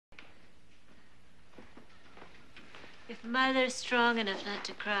Mother's strong enough not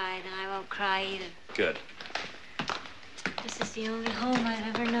to cry, then I won't cry either. Good. This is the only home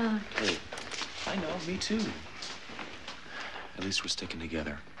I've ever known. Hey, I know, me too. At least we're sticking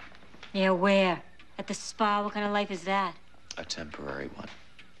together. Yeah, where? At the spa? What kind of life is that? A temporary one.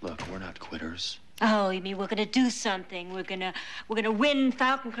 Look, we're not quitters. Oh, you mean we're gonna do something? We're gonna win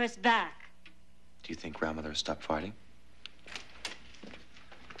Falcon Crest back. Do you think Grandmother will stop fighting?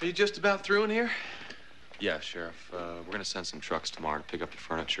 Are you just about through in here? Yeah, Sheriff. We're gonna send some trucks tomorrow to pick up the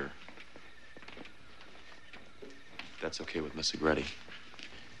furniture. If that's okay with Miss Agretti.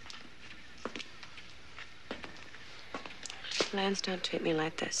 Lance, don't treat me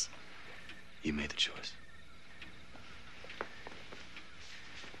like this. You made the choice.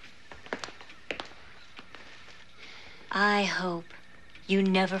 I hope you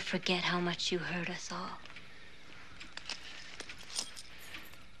never forget how much you hurt us all.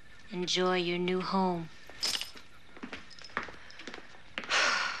 Enjoy your new home.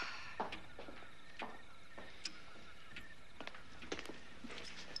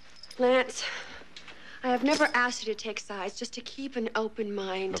 Lance, I have never asked you to take sides, just to keep an open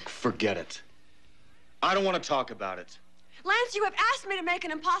mind. Look, forget it. I don't want to talk about it. Lance, you have asked me to make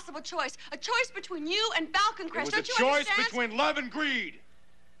an impossible choice. A choice between you and Falcon Crest. It was Don't you a choice understand? between love and greed.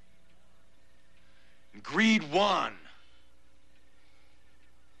 And greed won.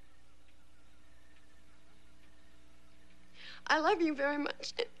 I love you very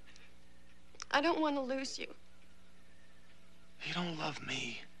much. I don't want to lose you. You don't love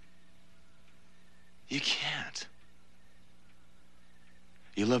me. You can't.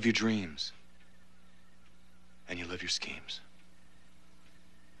 You love your dreams. And you love your schemes.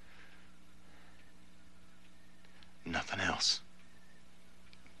 Nothing else.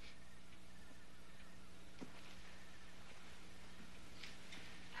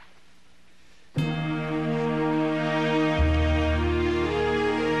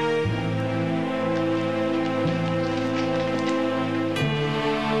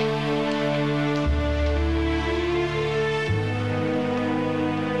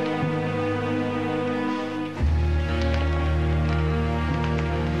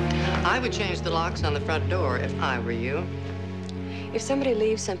 I would change the locks on the front door if I were you. If somebody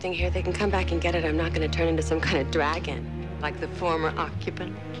leaves something here, they can come back and get it. I'm not going to turn into some kind of dragon. Like the former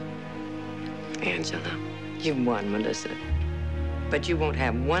occupant. Angela. You won, Melissa. But you won't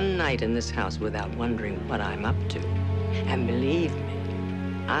have one night in this house without wondering what I'm up to. And believe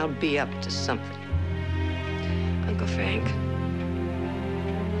me, I'll be up to something. Uncle Frank.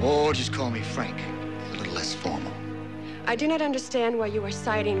 Oh, just call me Frank. A little less formal. I do not understand why you are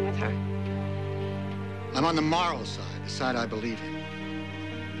siding with her. I'm on the moral side, the side I believe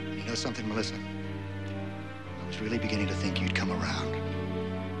in. You know something, Melissa? I was really beginning to think you'd come around.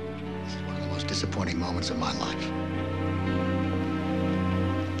 This is one of the most disappointing moments of my life.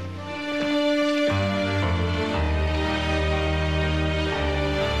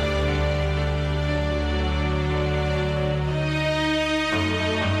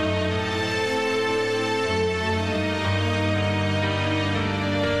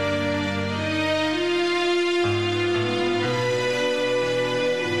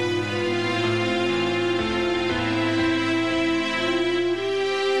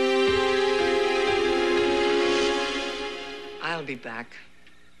 I'll be back.